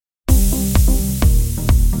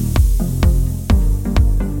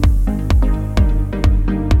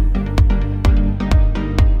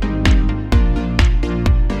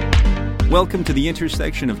Welcome to the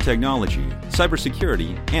intersection of technology,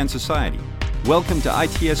 cybersecurity, and society. Welcome to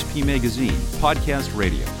ITSP Magazine Podcast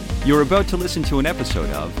Radio. You're about to listen to an episode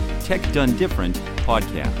of Tech Done Different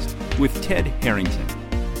Podcast with Ted Harrington.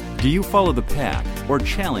 Do you follow the pack or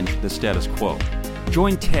challenge the status quo?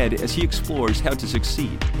 Join Ted as he explores how to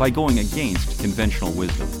succeed by going against conventional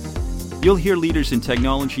wisdom. You'll hear leaders in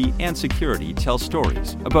technology and security tell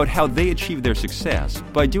stories about how they achieve their success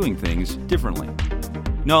by doing things differently.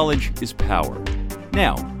 Knowledge is power.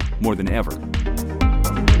 Now, more than ever.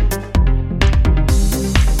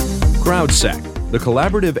 CrowdSec, the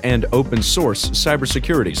collaborative and open source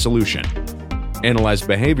cybersecurity solution. Analyze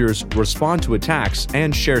behaviors, respond to attacks,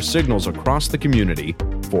 and share signals across the community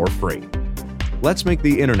for free. Let's make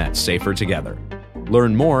the internet safer together.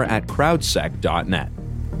 Learn more at crowdsec.net.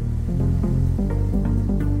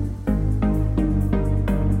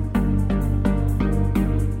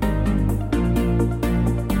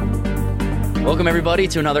 Welcome, everybody,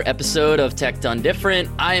 to another episode of Tech Done Different.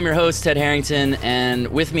 I am your host, Ted Harrington, and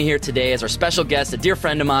with me here today is our special guest, a dear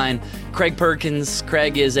friend of mine, Craig Perkins.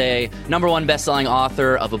 Craig is a #1 best-selling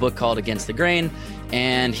author of a book called Against the Grain,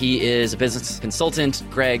 and he is a business consultant.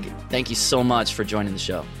 Craig, thank you so much for joining the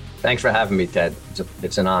show. Thanks for having me, Ted.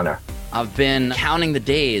 It's an honor. I've been counting the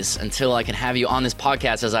days until I can have you on this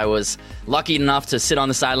podcast, as I was lucky enough to sit on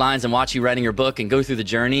the sidelines and watch you writing your book and go through the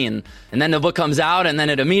journey. And then the book comes out, and then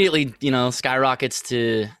it immediately, skyrockets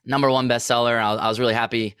to #1 bestseller. I was really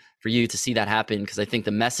happy for you to see that happen because I think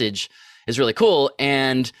the message is really cool.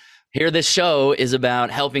 And here, this show is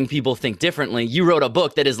about helping people think differently. You wrote a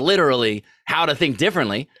book that is literally how to think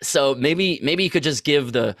differently. So maybe you could just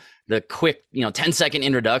give the quick, 10-second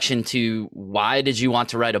introduction to why did you want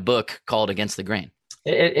to write a book called Against the Grain?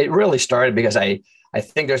 It really started because I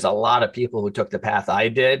think there's a lot of people who took the path I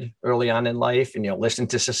did early on in life and, listened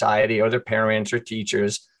to society or their parents or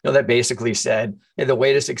teachers, that basically said, the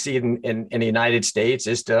way to succeed in the United States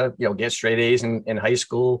is to, get straight A's in high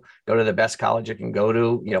school, go to the best college you can go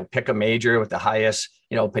to, pick a major with the highest,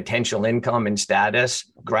 potential income and status,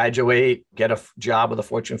 graduate, get a job with a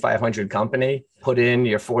Fortune 500 company, put in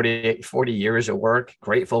your 40 years of work,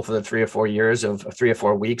 grateful for the 3 or 4 years of 3 or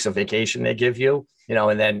 4 weeks of vacation they give you,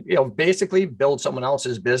 and then, basically build someone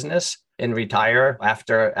else's business and retire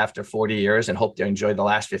after 40 years and hope to enjoy the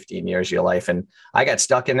last 15 years of your life. And I got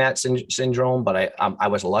stuck in that syndrome, but I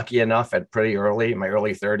was lucky enough at pretty early, in my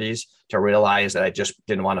early 30s, to realize that I just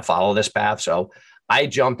didn't want to follow this path. So I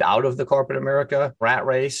jumped out of the corporate America rat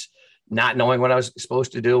race, not knowing what I was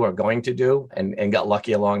supposed to do or going to do, and got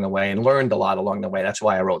lucky along the way and learned a lot along the way. That's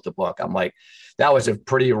why I wrote the book. I'm like, that was a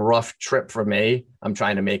pretty rough trip for me. I'm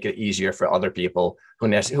trying to make it easier for other people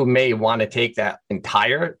who may want to take that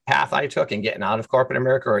entire path I took and getting out of corporate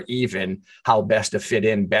America, or even how best to fit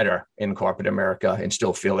in better in corporate America and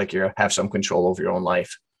still feel like you have some control over your own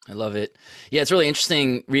life. I love it. Yeah, it's really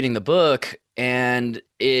interesting reading the book, and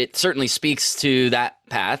it certainly speaks to that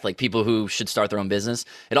path, like people who should start their own business.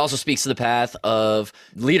 It also speaks to the path of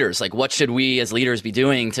leaders, like what should we as leaders be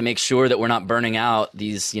doing to make sure that we're not burning out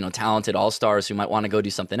these, talented all-stars who might want to go do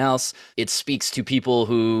something else. It speaks to people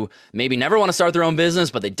who maybe never want to start their own business,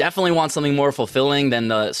 but they definitely want something more fulfilling than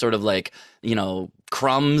the sort of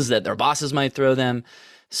crumbs that their bosses might throw them.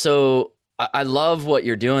 So I love what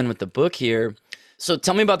you're doing with the book here. So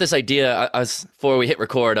tell me about this idea. Before we hit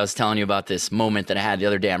record, I was telling you about this moment that I had the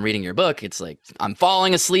other day. I'm reading your book. It's like I'm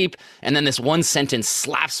falling asleep, and then this one sentence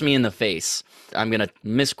slaps me in the face. I'm going to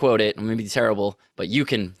misquote it. I'm going to be terrible, but you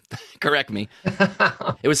can correct me.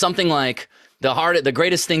 It was something like, the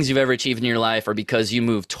greatest things you've ever achieved in your life are because you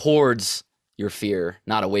move towards your fear,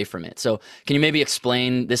 not away from it. So can you maybe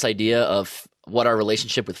explain this idea of what our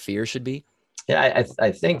relationship with fear should be? Yeah,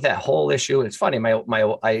 I think that whole issue, it's funny. My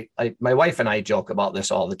wife and I joke about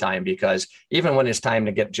this all the time, because even when it's time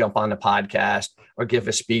to jump on the podcast or give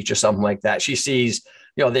a speech or something like that, she sees,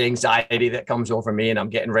 the anxiety that comes over me and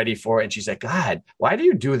I'm getting ready for it. And she's like, God, why do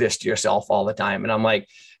you do this to yourself all the time? And I'm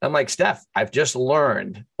like, Steph, I've just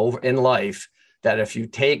learned over in life that if you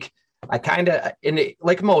take,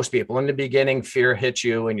 like most people in the beginning, fear hits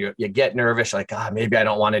you and you get nervous, like, maybe I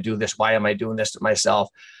don't want to do this. Why am I doing this to myself?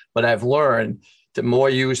 But I've learned to more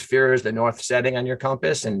use fear as the north setting on your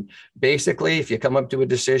compass. And basically, if you come up to a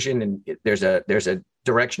decision and there's a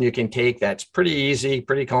direction you can take that's pretty easy,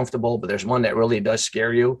 pretty comfortable, but there's one that really does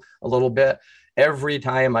scare you a little bit. Every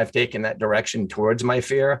time I've taken that direction towards my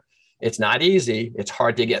fear, it's not easy. It's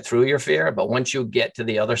hard to get through your fear, but once you get to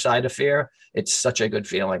the other side of fear, it's such a good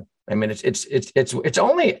feeling. I mean, it's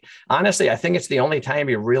only, honestly, I think it's the only time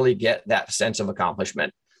you really get that sense of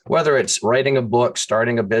accomplishment. Whether it's writing a book,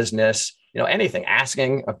 starting a business, anything,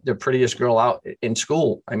 asking the prettiest girl out in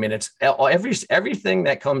school. I mean, it's everything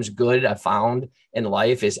that comes good I found in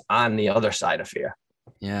life is on the other side of fear.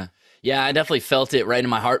 Yeah. Yeah, I definitely felt it right in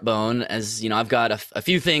my heart bone. As I've got a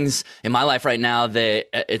few things in my life right now that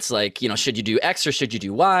it's like, should you do X or should you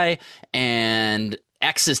do Y? And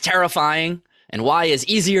X is terrifying and Y is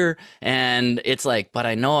easier. And it's like, but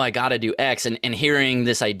I know I got to do X. And hearing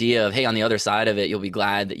this idea of, hey, on the other side of it, you'll be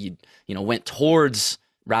glad that you went towards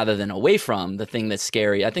rather than away from the thing that's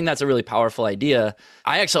scary. I think that's a really powerful idea.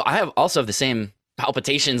 I also have the same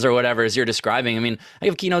palpitations or whatever as you're describing. I mean, I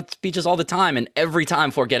give keynote speeches all the time, and every time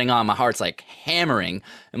before getting on, my heart's like hammering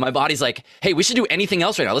and my body's like, hey, we should do anything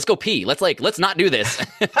else right now. Let's go pee. Let's not do this.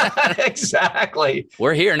 Exactly.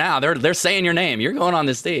 We're here now. They're saying your name. You're going on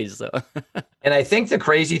this stage. So And I think the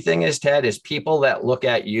crazy thing is, Ted, is people that look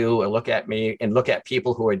at you or look at me and look at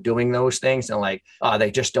people who are doing those things and like, oh,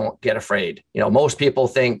 they just don't get afraid. Most people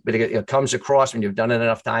think, but it comes across when you've done it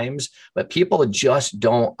enough times, but people just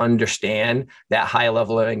don't understand that high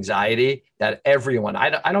level of anxiety that everyone,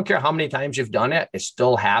 I don't care how many times you've done it, it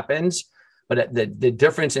still happens. But the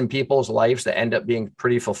difference in people's lives that end up being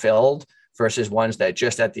pretty fulfilled versus ones that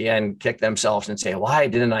just at the end kick themselves and say, why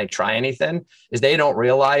didn't I try anything? Is they don't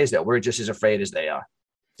realize that we're just as afraid as they are.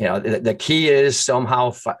 The key is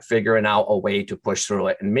somehow figuring out a way to push through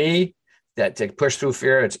it. And to push through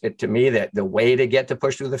fear, to me, that the way to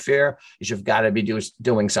push through the fear is you've got to be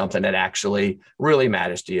doing something that actually really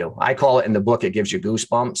matters to you. I call it in the book, it gives you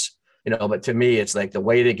goosebumps. But to me, it's like the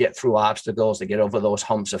way to get through obstacles, to get over those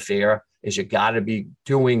humps of fear, is you got to be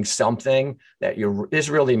doing something that is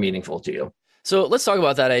really meaningful to you. So let's talk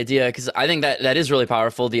about that idea, because I think that is really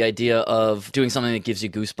powerful, the idea of doing something that gives you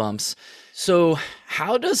goosebumps. So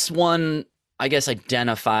how does one, I guess,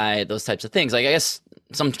 identify those types of things? Like, I guess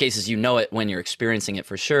some cases it when you're experiencing it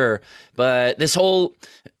for sure. But this whole,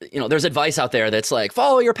 there's advice out there that's like,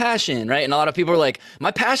 follow your passion, right? And a lot of people are like,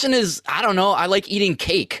 my passion is, I don't know, I like eating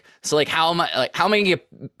cake. So like, how am I going to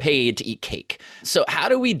get paid to eat cake? So how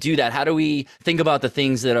do we do that? How do we think about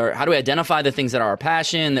how do we identify the things that are our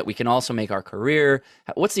passion that we can also make our career?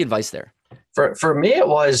 What's the advice there? For me,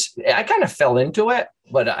 I kind of fell into it,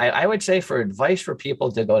 but I would say for advice for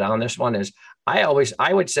people to go down this one is, I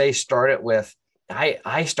would say start it with,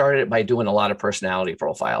 I started it by doing a lot of personality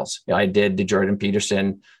profiles. I did the Jordan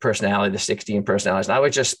Peterson personality, the 16 personalities. And I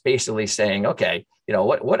was just basically saying, okay,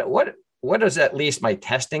 what does at least my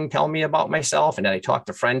testing tell me about myself? And then I talked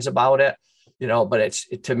to friends about it, but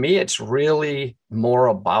to me, it's really more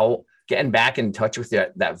about getting back in touch with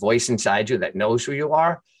that voice inside you that knows who you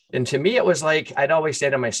are. And to me, it was like, I'd always say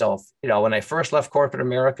to myself, when I first left corporate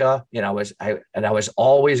America, I was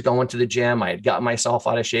always going to the gym. I had gotten myself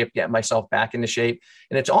out of shape, getting myself back into shape.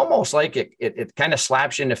 And it's almost like it kind of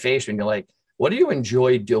slaps you in the face when you're like, what do you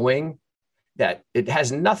enjoy doing? That it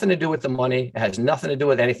has nothing to do with the money. It has nothing to do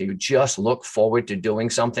with anything. You just look forward to doing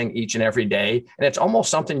something each and every day. And it's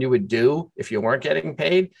almost something you would do if you weren't getting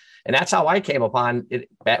paid. And that's how I came upon it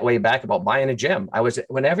way back about buying a gym.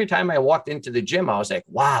 Every time I walked into the gym, I was like,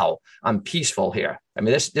 wow, I'm peaceful here. I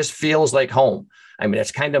mean, this feels like home. I mean,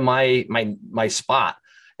 it's kind of my spot.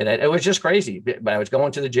 And it was just crazy. But I was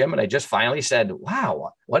going to the gym and I just finally said,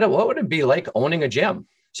 wow, what would it be like owning a gym?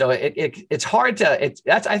 So it's hard to,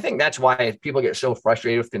 I think that's why people get so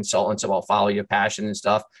frustrated with consultants about follow your passion and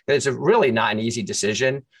stuff. It's really not an easy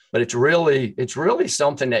decision, but it's really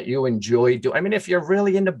something that you enjoy doing. I mean, if you're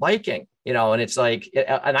really into biking, and it's like,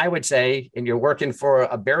 and I would say, and you're working for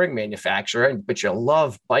a bearing manufacturer, but you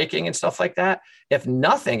love biking and stuff like that. If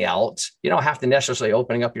nothing else, you don't have to necessarily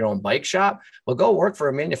opening up your own bike shop. Well, go work for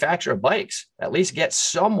a manufacturer of bikes, at least get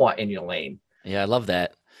somewhat in your lane. Yeah, I love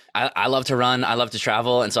that. I love to run. I love to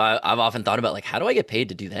travel. And so I've often thought about, like, how do I get paid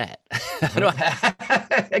to do that?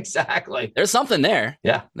 Exactly. There's something there.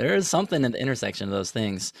 Yeah. There is something at the intersection of those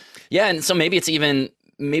things. Yeah. And so maybe it's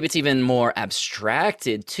even more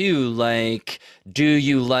abstracted too. Like, do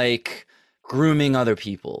you like grooming other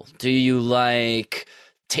people? Do you like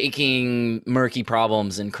taking murky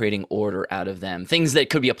problems and creating order out of them? Things that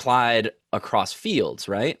could be applied across fields,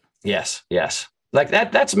 right? Yes. Like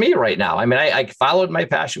that's me right now. I mean, I followed my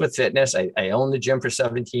passion with fitness. I owned the gym for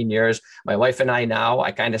 17 years. My wife and I now,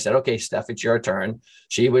 I kind of said, okay, Steph, it's your turn.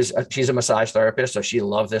 She's a massage therapist. So she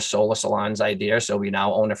loved this Sola Salons idea. So we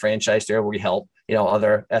now own a franchise there where we help,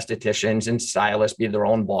 other estheticians and stylists be their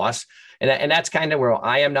own boss. And that's kind of where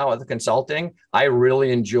I am now with the consulting. I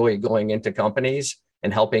really enjoy going into companies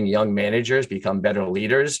and helping young managers become better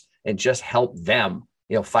leaders and just help them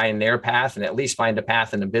find their path and at least find a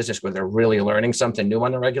path in the business where they're really learning something new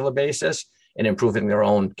on a regular basis and improving their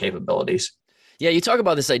own capabilities. Yeah, you talk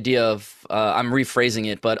about this idea of, I'm rephrasing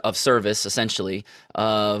it, but of service, essentially,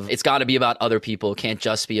 of it's got to be about other people, can't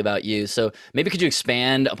just be about you. So maybe could you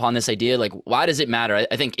expand upon this idea? Like, why does it matter?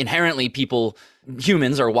 I think inherently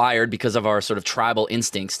humans are wired because of our sort of tribal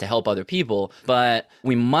instincts to help other people, but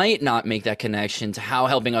we might not make that connection to how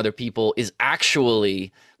helping other people is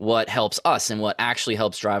actually what helps us and what actually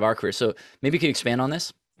helps drive our career. So maybe you could expand on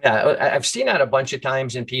this? Yeah, I've seen that a bunch of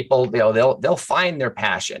times in people. They'll find their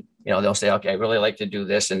passion. They'll say, okay, I really like to do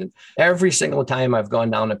this. And every single time I've gone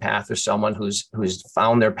down a path with someone who's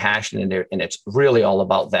found their passion and it's really all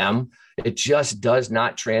about them, it just does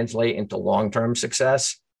not translate into long-term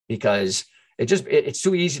success because it's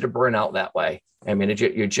too easy to burn out that way. I mean,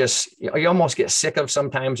 you almost get sick of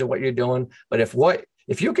sometimes of what you're doing. But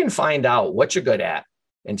if you can find out what you're good at,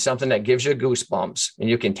 and something that gives you goosebumps, and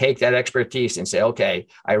you can take that expertise and say, okay,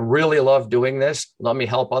 I really love doing this. Let me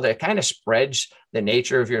help others. It kind of spreads the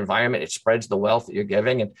nature of your environment. It spreads the wealth that you're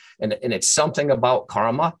giving. And it's something about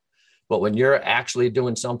karma. But when you're actually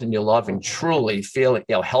doing something you love and truly feel,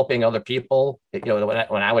 helping other people,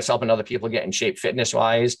 when I was helping other people get in shape fitness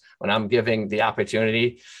wise, when I'm giving the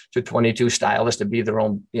opportunity to 22 stylists to be their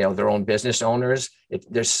own business owners,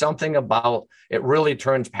 there's something about it really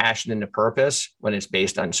turns passion into purpose when it's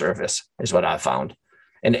based on service is what I've found.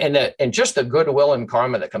 And just the goodwill and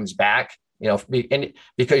karma that comes back,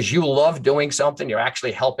 because you love doing something, you're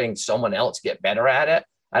actually helping someone else get better at it.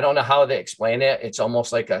 I don't know how they explain it. It's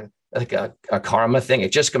almost like a karma thing.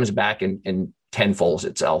 It just comes back in tenfolds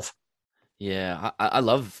itself. Yeah, I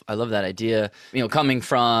love that idea. Coming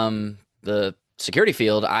from the security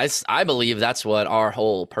field, I believe that's what our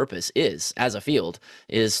whole purpose is as a field,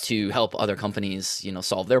 is to help other companies,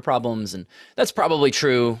 solve their problems. And that's probably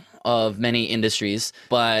true of many industries.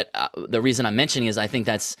 But the reason I'm mentioning is I think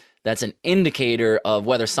that's an indicator of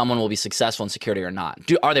whether someone will be successful in security or not.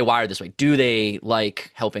 Are they wired this way? Do they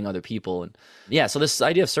like helping other people? And yeah, so this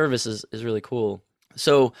idea of service is really cool.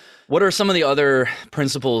 So what are some of the other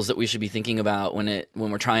principles that we should be thinking about when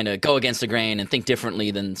we're trying to go against the grain and think differently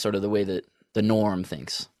than sort of the way that the norm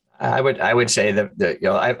thinks? I would say that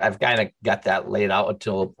I've kind of got that laid out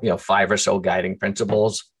until 5 or so guiding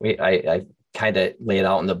principles. I kind of laid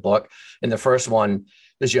out in the book. And the first one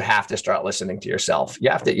is you have to start listening to yourself. You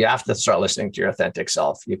have to start listening to your authentic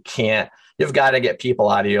self. You've got to get people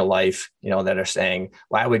out of your life, that are saying,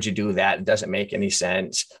 why would you do that? It doesn't make any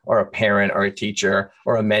sense. Or a parent or a teacher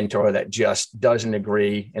or a mentor that just doesn't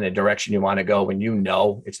agree in a direction you want to go when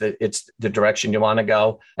it's the direction you want to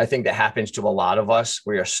go. I think that happens to a lot of us.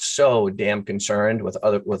 We are so damn concerned with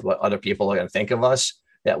what other people are going to think of us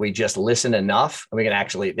that we just listen enough and they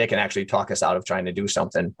can actually talk us out of trying to do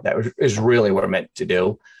something that is really what we're meant to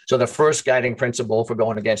do. So the first guiding principle for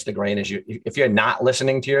going against the grain is if you're not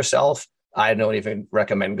listening to yourself, I don't even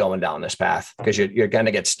recommend going down this path because you're going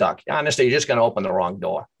to get stuck. Honestly, you're just going to open the wrong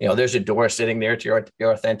door. There's a door sitting there to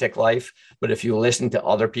your authentic life. But if you listen to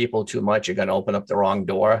other people too much, you're going to open up the wrong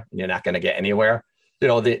door and you're not going to get anywhere.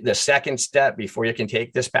 The second step before you can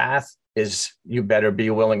take this path is you better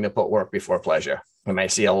be willing to put work before pleasure. And I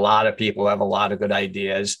see a lot of people have a lot of good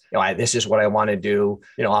ideas. This is what I want to do.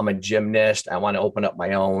 I'm a gymnast. I want to open up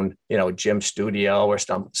my own, gym studio or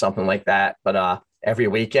something like that. But every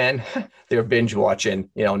weekend they're binge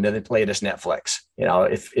watching, the latest Netflix.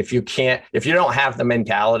 If you don't have the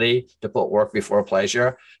mentality to put work before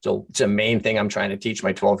pleasure. So it's a main thing I'm trying to teach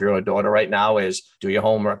my 12-year-old daughter right now is do your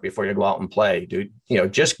homework before you go out and play.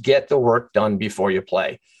 Just get the work done before you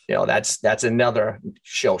play. That's another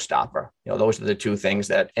showstopper. Those are the two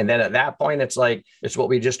things and then at that point, it's what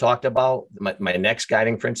we just talked about. My next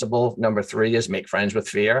guiding principle, number 3, is make friends with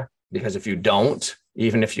fear. Because if you don't,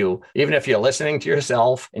 even if you're listening to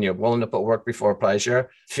yourself and you're willing to put work before pleasure,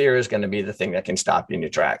 fear is going to be the thing that can stop you in your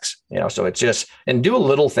tracks. So it's and do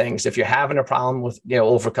little things. If you're having a problem with,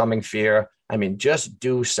 overcoming fear, just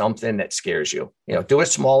do something that scares you. Do it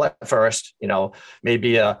small at first,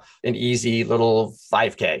 maybe an easy little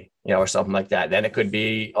 5K, or something like that. Then it could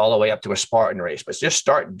be all the way up to a Spartan race, but just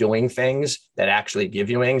start doing things that actually give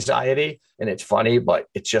you anxiety. And it's funny, but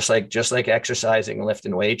it's just like exercising,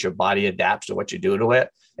 lifting weights, your body adapts to what you do to it.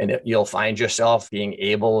 And you'll find yourself being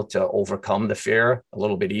able to overcome the fear a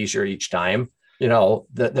little bit easier each time.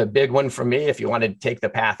 The big one for me, if you want to take the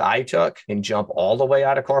path I took and jump all the way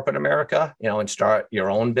out of corporate America, and start your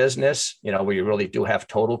own business, where you really do have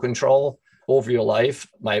total control over your life.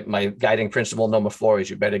 My guiding principle number 4 is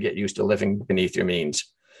you better get used to living beneath your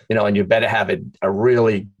means, and you better have a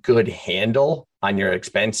really good handle on your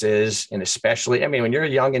expenses. And especially, I mean, when you're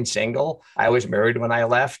young and single, I was married when I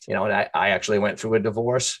left, and I actually went through a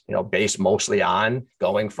divorce, based mostly on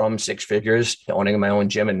going from six figures to owning my own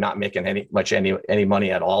gym and not making any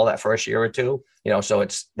money at all that first year or two. So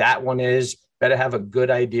it's that one is better have a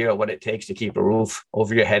good idea of what it takes to keep a roof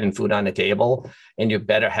over your head and food on the table. And you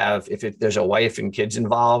better have, if there's a wife and kids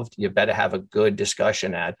involved, you better have a good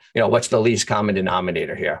discussion at, what's the least common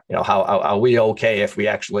denominator here? How are we okay if we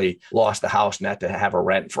actually lost the house and had to have a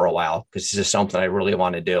rent for a while? Because this is something I really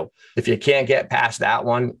want to do. If you can't get past that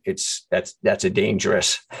one, that's a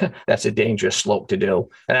dangerous slope to do.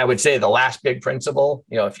 And I would say the last big principle,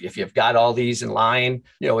 if you've got all these in line,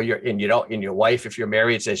 your wife, if you're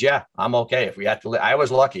married, says, yeah, I'm okay. If we have to live, I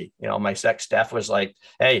was lucky, my sex Steph was like,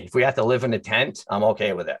 hey, if we have to live in a tent, I'm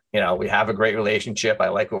okay with it. We have a great relationship. I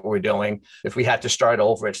like what we're doing. If we have to start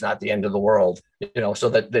over, it's not the end of the world. So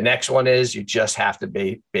that the next one is you just have to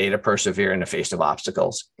be to persevere in the face of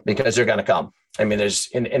obstacles, because they're going to come. I mean, there's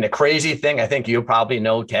in a crazy thing, I think you probably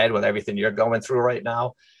know, Ted, with everything you're going through right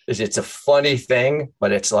now, is it's a funny thing,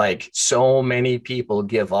 but it's like so many people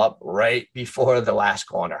give up right before the last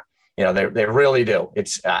corner. They really do.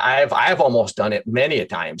 I've almost done it many a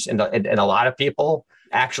times, and a lot of people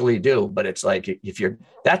actually do. But it's like,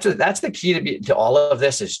 that's the key to all of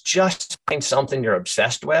this, is just find something you're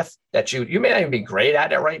obsessed with that you may not even be great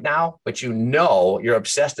at it right now, but you're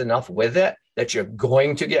obsessed enough with it that you're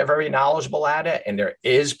going to get very knowledgeable at it. And there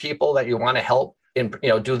is people that you want to help and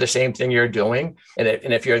do the same thing you're doing. And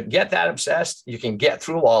if you get that obsessed, you can get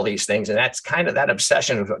through all these things. And that's kind of that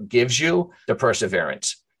obsession is what gives you the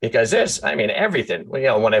perseverance. Because everything,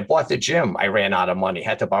 when I bought the gym, I ran out of money,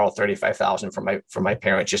 had to borrow $35,000 from my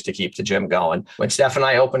parents just to keep the gym going. When Steph and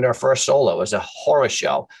I opened our first solo, it was a horror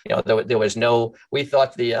show. There was we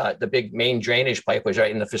thought the big main drainage pipe was right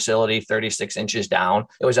in the facility, 36 inches down.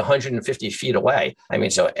 It was 150 feet away. I mean,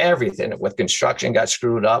 so everything with construction got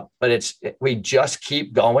screwed up, but we just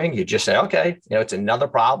keep going. You just say, okay, it's another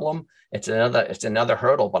problem. It's another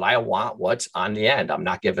hurdle, but I want what's on the end. I'm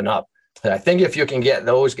not giving up. I think if you can get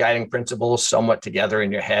those guiding principles somewhat together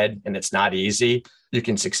in your head, and it's not easy, you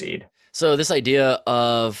can succeed. So this idea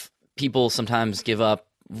of people sometimes give up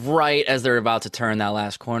right as they're about to turn that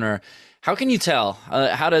last corner, how can you tell?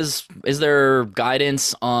 Is there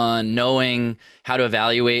guidance on knowing how to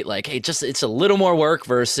evaluate, like, hey, it's a little more work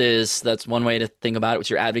versus that's one way to think about it, which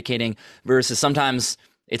you're advocating, versus sometimes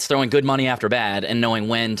it's throwing good money after bad and knowing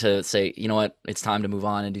when to say, you know what, it's time to move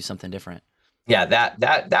on and do something different. Yeah,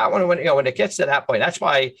 that one, when it gets to that point, that's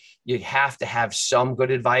why you have to have some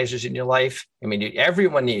good advisors in your life. I mean,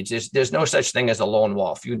 everyone needs. There's no such thing as a lone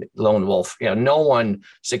wolf. No one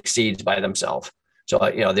succeeds by themselves. So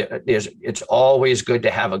it's always good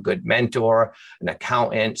to have a good mentor, an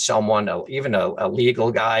accountant, someone, even a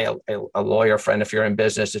legal guy, a lawyer friend if you're in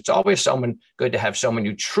business. It's always good to have someone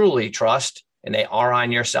you truly trust, and they are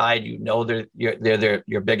on your side. They're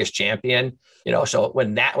your biggest champion. So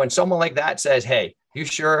when someone like that says, "Hey, you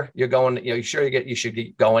sure you're going? You should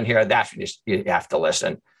be going here?" That's you have to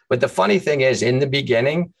listen. But the funny thing is, in the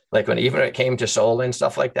beginning, like when it came to Soul and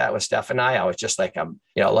stuff like that with Steph and I was just like,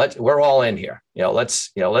 we're all in here.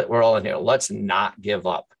 We're all in here. Let's not give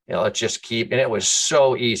up. Let's just keep. And it was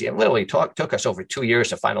so easy. It literally took us over 2 years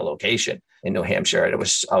to find a location in New Hampshire.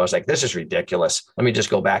 I was like, this is ridiculous. Let me just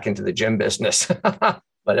go back into the gym business.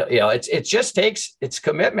 But it just takes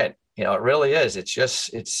commitment. It really is.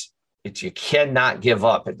 It's you cannot give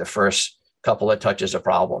up at the first couple of touches of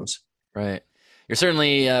problems. Right. You're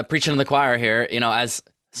certainly preaching to the choir here. As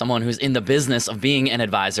someone who's in the business of being an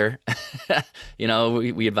advisor,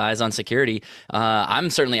 we advise on security. I'm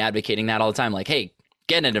certainly advocating that all the time. Like, hey,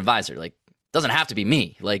 get an advisor. Like, doesn't have to be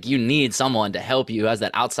me. Like, you need someone to help you who has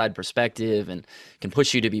that outside perspective and can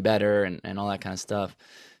push you to be better and all that kind of stuff.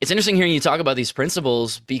 It's interesting hearing you talk about these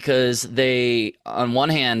principles because they, on one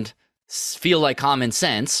hand, feel like common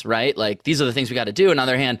sense, right? Like, these are the things we got to do. On the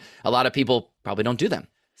other hand, a lot of people probably don't do them.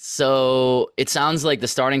 So it sounds like the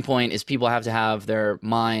starting point is people have to have their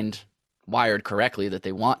mind wired correctly that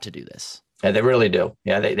they want to do this. Yeah, they really do.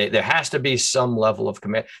 Yeah, there has to be some level of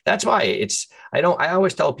commitment. That's why I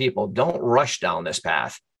always tell people, don't rush down this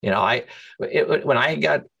path. When I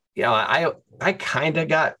got, I kind of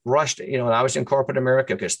got rushed, when I was in corporate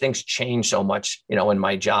America because things changed so much, in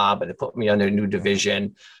my job, and they put me under a new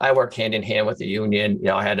division. I worked hand in hand with the union.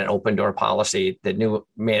 I had an open door policy. The new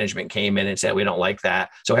management came in and said, we don't like that.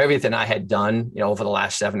 So everything I had done, over the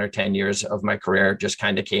last 7 or 10 years of my career just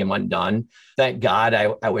kind of came undone. Thank God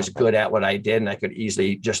I was good at what I did, and I could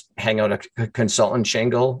easily just hang out a consultant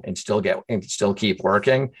shingle and still keep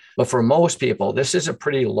working. But for most people, this is a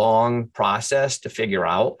pretty long process to figure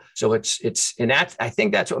out. So and that, I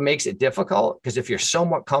think that's what makes it difficult, because if you're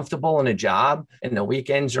somewhat comfortable in a job and the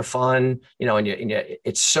weekends are fun, and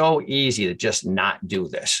it's so easy to just not do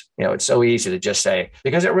this. It's so easy to just say,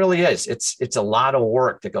 because it really is, it's a lot of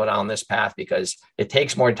work to go down this path, because it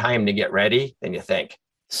takes more time to get ready than you think.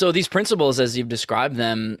 So these principles, as you've described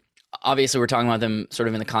them, obviously we're talking about them sort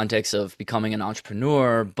of in the context of becoming an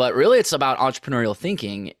entrepreneur, but really it's about entrepreneurial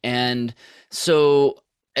thinking. And so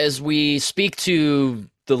as we speak to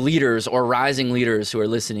the leaders or rising leaders who are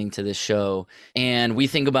listening to this show, and we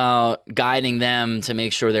think about guiding them to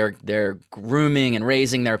make sure they're grooming and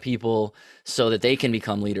raising their people so that they can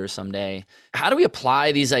become leaders someday, how do we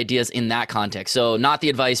apply these ideas in that context? So not the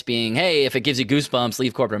advice being, hey, if it gives you goosebumps,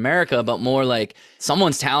 leave corporate America, but more like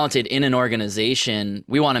someone's talented in an organization.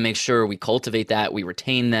 We want to make sure we cultivate that, we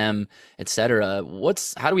retain them, et cetera.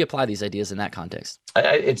 How do we apply these ideas in that context?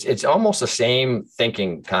 It's almost the same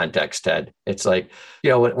thinking context, Ted. It's like,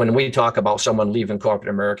 when we talk about someone leaving corporate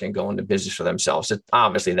America and going to business for themselves,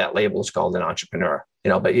 obviously that label is called an entrepreneur.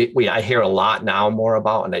 But I hear a lot now more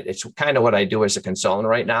about, and it's kind of what I do as a consultant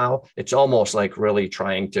right now. It's almost like really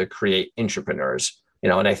trying to create entrepreneurs.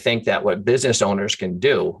 And I think that what business owners can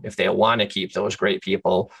do, if they want to keep those great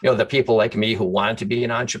people, the people like me who wanted to be an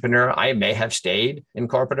entrepreneur, I may have stayed in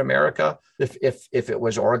corporate America if it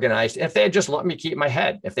was organized, if they had just let me keep my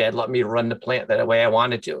head, if they had let me run the plant that way I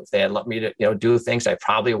wanted to, if they had let me to, do things, I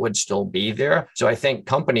probably would still be there. So I think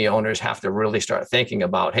company owners have to really start thinking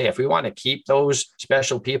about, hey, if we want to keep those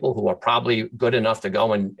special people who are probably good enough to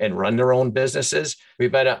go and run their own businesses, we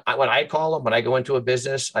better, what I call them when I go into a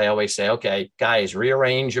business, I always say, okay, guys,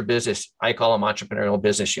 rearrange your business. I call them entrepreneurial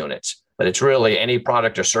business units. But it's really any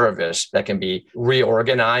product or service that can be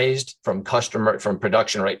reorganized from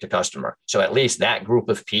production right to customer. So at least that group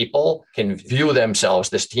of people can view themselves,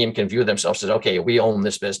 this team can view themselves as, okay, we own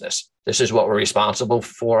this business. This is what we're responsible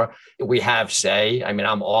for. We have say. I mean,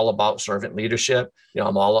 I'm all about servant leadership.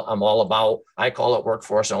 I'm all about, I call it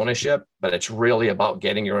workforce ownership, but it's really about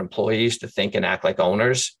getting your employees to think and act like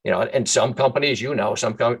owners. And some companies,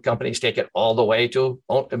 some companies take it all the way to,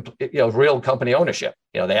 real company ownership.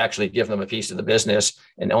 They actually give them a piece of the business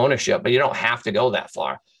and ownership, but you don't have to go that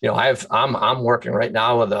far. I'm working right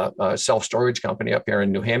now with a self-storage company up here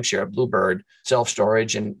in New Hampshire, Bluebird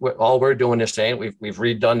Self-Storage, and all we're doing is saying we've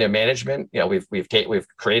redone their management. We've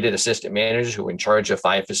created assistant managers who are in charge of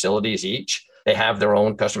 5 facilities each. They have their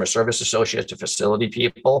own customer service associates, facility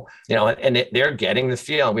people, and they're getting the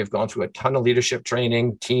feel. We've gone through a ton of leadership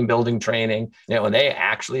training, team building training, and they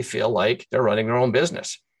actually feel like they're running their own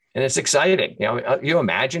business. And it's exciting. You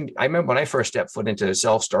imagine, I remember when I first stepped foot into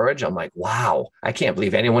self-storage, I'm like, wow, I can't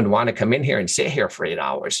believe anyone would want to come in here and sit here for 8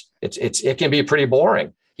 hours. It can be pretty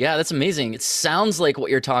boring. Yeah, that's amazing. It sounds like what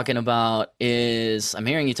you're talking about is, I'm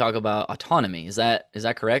hearing you talk about autonomy. Is that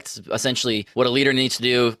correct? Essentially, what a leader needs to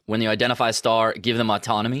do when you identify a star, give them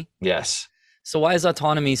autonomy? Yes. So why is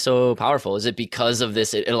autonomy so powerful? Is it because of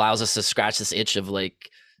this? It allows us to scratch this itch of like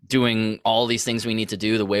doing all these things we need to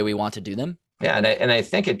do the way we want to do them? Yeah, and I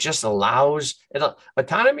think it just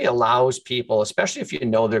autonomy allows people, especially if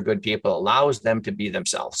they're good people, allows them to be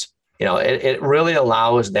themselves. It really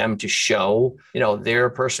allows them to show, their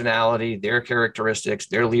personality, their characteristics,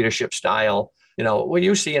 their leadership style. What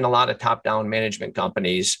you see in a lot of top-down management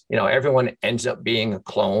companies, everyone ends up being a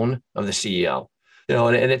clone of the CEO.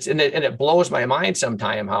 And it blows my mind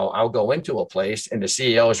sometimes how I'll go into a place and the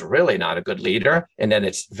CEO is really not a good leader. And then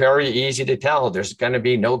it's very easy to tell there's going to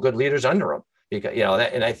be no good leaders under him. Because,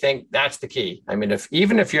 and I think that's the key. I mean,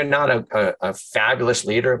 even if you're not a fabulous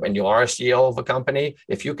leader and you are a CEO of a company,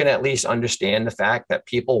 if you can at least understand the fact that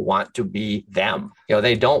people want to be them,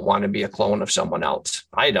 they don't want to be a clone of someone else.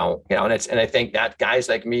 I don't, and I think that guys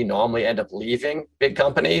like me normally end up leaving big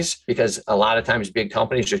companies because a lot of times big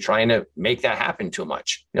companies are trying to make that happen too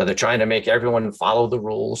much. They're trying to make everyone follow the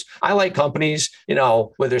rules. I like companies,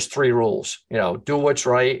 where there's 3 rules, do what's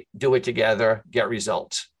right, do it together, get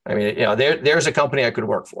results. I mean, there's a company I could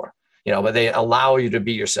work for, but they allow you to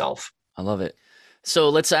be yourself. I love it. So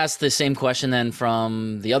let's ask the same question then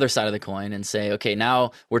from the other side of the coin and say, okay,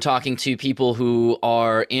 now we're talking to people who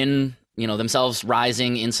are in, themselves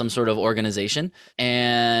rising in some sort of organization,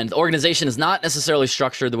 and the organization is not necessarily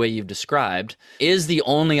structured the way you've described. Is the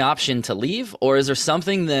only option to leave, or is there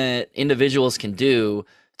something that individuals can do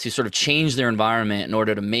to sort of change their environment in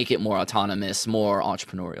order to make it more autonomous, more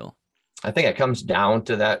entrepreneurial? I think it comes down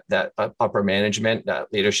to that upper management,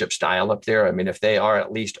 that leadership style up there. I mean, if they are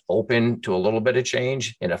at least open to a little bit of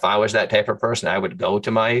change, and if I was that type of person, I would go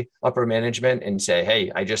to my upper management and say,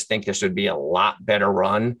 hey, I just think this would be a lot better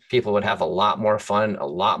run. People would have a lot more fun, a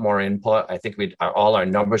lot more input. I think all our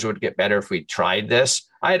numbers would get better if we tried this.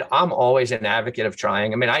 I'm always an advocate of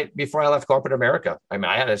trying. I mean, before I left corporate America, I mean,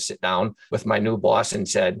 I had to sit down with my new boss and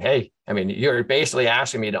said, hey, I mean, you're basically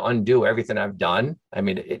asking me to undo everything I've done. I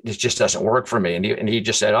mean, it just doesn't work for me. And he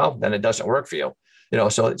just said, oh, then it doesn't work for you.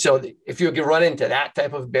 So if you can run into that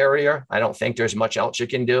type of barrier, I don't think there's much else you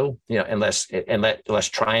can do, unless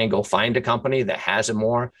try and go find a company that has a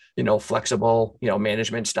more, flexible,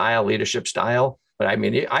 management style, leadership style. But I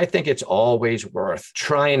mean, I think it's always worth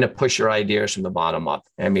trying to push your ideas from the bottom up.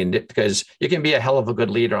 I mean, because you can be a hell of a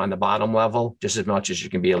good leader on the bottom level just as much as you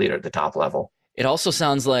can be a leader at the top level. It also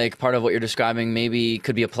sounds like part of what you're describing maybe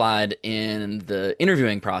could be applied in the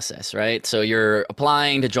interviewing process, right? So you're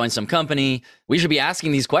applying to join some company. We should be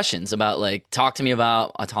asking these questions about, like, talk to me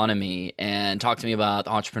about autonomy and talk to me about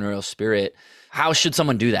the entrepreneurial spirit. How should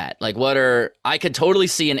someone do that? Like, I could totally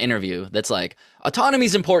see an interview that's like, autonomy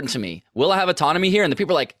is important to me. Will I have autonomy here? And the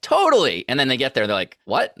people are like, totally. And then they get there, they're like,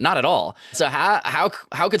 what? Not at all. So how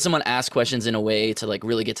could someone ask questions in a way to, like,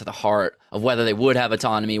 really get to the heart of whether they would have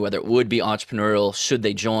autonomy, whether it would be entrepreneurial, should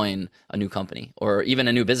they join a new company or even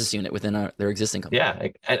a new business unit within their existing company? Yeah.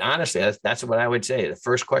 And honestly, that's what I would say. The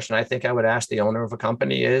first question I think I would ask the owner of a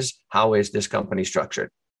company is, how is this company structured?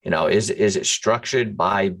 Is it structured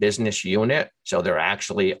by business unit? So there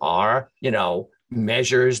actually are,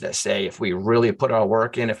 measures that say, if we really put our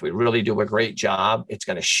work in, if we really do a great job, it's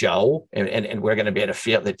going to show, and we're going to be able to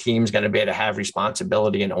feel, the team's going to be able to have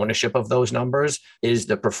responsibility and ownership of those numbers. Is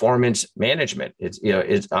the performance management?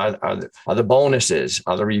 Are the bonuses,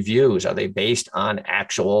 are the reviews, are they based on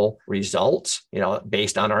actual results,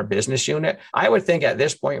 based on our business unit? I would think at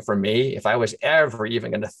this point, for me, if I was ever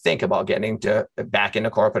even going to think about getting back into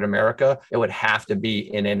corporate America, it would have to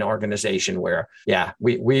be in an organization where,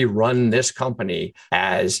 we run this company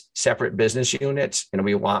as separate business units, and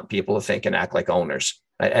we want people to think and act like owners.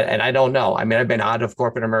 And I don't know. I mean, I've been out of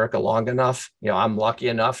corporate America long enough. I'm lucky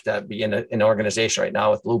enough to be in an organization right now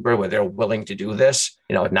with Bluebird where they're willing to do this.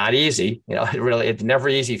 Not easy. It's never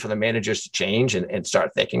easy for the managers to change and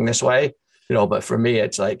start thinking this way. But for me,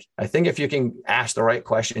 it's like, I think if you can ask the right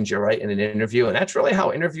questions, you're right, in an interview. And that's really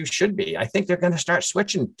how interviews should be. I think they're going to start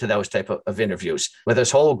switching to those type of interviews with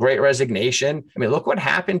this whole great resignation. I mean, look what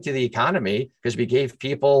happened to the economy because we gave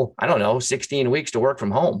people, 16 weeks to work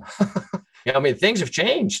from home. Things have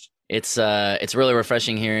changed. It's really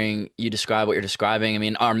refreshing hearing you describe what you're describing. I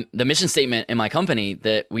mean, the mission statement in my company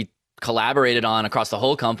that we collaborated on across the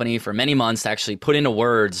whole company for many months to actually put into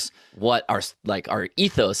words what our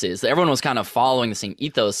ethos is. Everyone was kind of following the same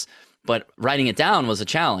ethos, but writing it down was a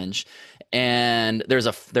challenge. And there's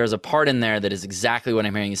a part in there that is exactly what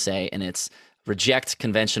I'm hearing you say, and it's reject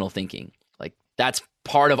conventional thinking. Like, that's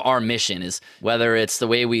part of our mission, is whether it's the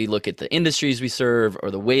way we look at the industries we serve or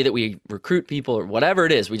the way that we recruit people or whatever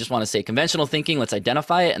it is, we just want to say conventional thinking, let's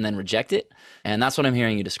identify it and then reject it. And that's what I'm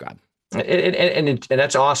hearing you describe. And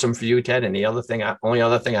that's awesome for you, Ted. And the only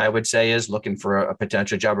other thing I would say is, looking for a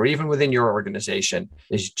potential job, or even within your organization,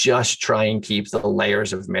 is just try and keep the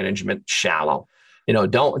layers of management shallow.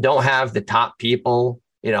 Don't have the top people,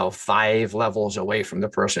 5 levels away from the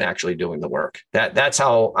person actually doing the work. That's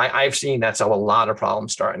how I've seen. That's how a lot of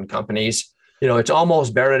problems start in companies. It's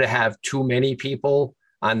almost better to have too many people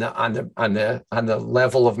on the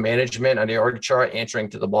level of management on the org chart answering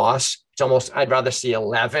to the boss. It's almost, I'd rather see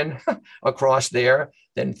 11 across there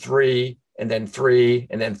than 3 and then 3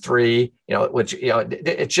 and then 3, which,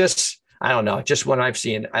 it's just, I don't know, just what I've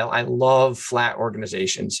seen. I love flat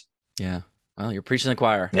organizations. Yeah. Well, you're preaching the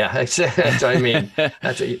choir. Yeah, that's what I mean.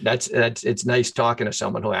 It's nice talking to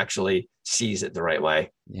someone who actually sees it the right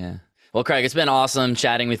way. Yeah. Well, Craig, it's been awesome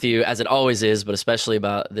chatting with you, as it always is, but especially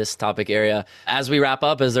about this topic area. As we wrap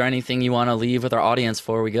up, is there anything you want to leave with our audience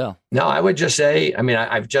before we go? No, I would just say,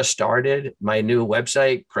 I've just started my new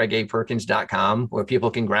website, craigaperkins.com, where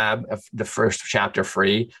people can grab the first chapter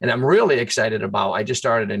free. And I'm really excited I just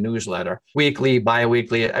started a newsletter, weekly,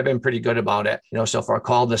 bi-weekly. I've been pretty good about it, so far,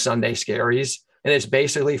 called the Sunday Scaries. And it's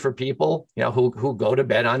basically for people, who go to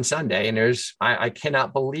bed on Sunday. And I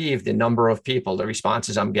cannot believe the number of people, the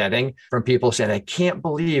responses I'm getting from people saying, I can't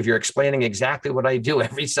believe you're explaining exactly what I do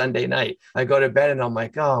every Sunday night. I go to bed and I'm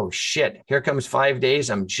like, oh shit, here comes 5 days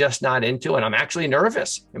I'm just not into, and I'm actually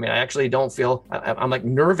nervous. I actually don't feel, I'm like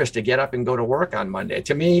nervous to get up and go to work on Monday.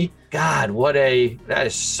 To me, God,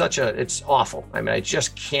 it's awful. I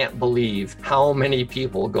just can't believe how many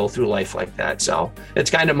people go through life like that. So it's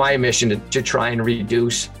kind of my mission to try and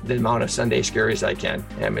reduce the amount of Sunday scaries I can.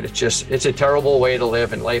 It's a terrible way to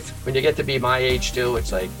live in life. When you get to be my age too,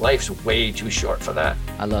 it's like life's way too short for that.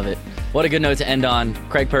 I love it. What a good note to end on.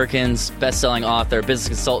 Craig Perkins, best-selling author, business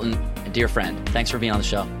consultant, and dear friend. Thanks for being on the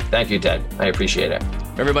show. Thank you, Ted. I appreciate it.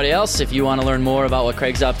 For everybody else, if you want to learn more about what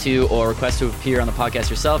Craig's up to or request to appear on the podcast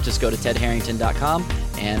yourself, just go to tedharrington.com,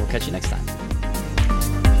 and we'll catch you next time.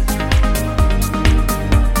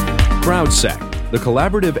 CrowdSec, the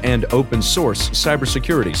collaborative and open source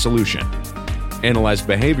cybersecurity solution. Analyze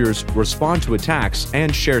behaviors, respond to attacks,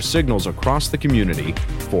 and share signals across the community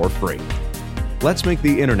for free. Let's make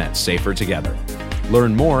the internet safer together.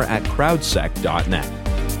 Learn more at crowdsec.net.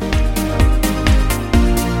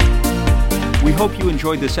 We hope you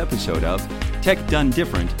enjoyed this episode of Tech Done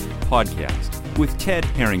Different podcast with Ted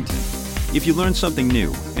Harrington. If you learned something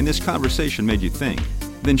new and this conversation made you think,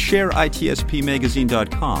 then share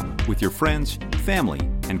itspmagazine.com with your friends, family,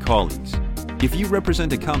 and colleagues. If you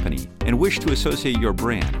represent a company and wish to associate your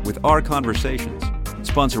brand with our conversations,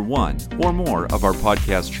 sponsor one or more of our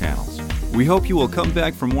podcast channels. We hope you will come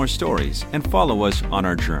back for more stories and follow us on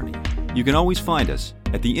our journey. You can always find us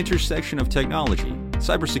at the intersection of technology,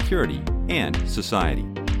 cybersecurity, and society.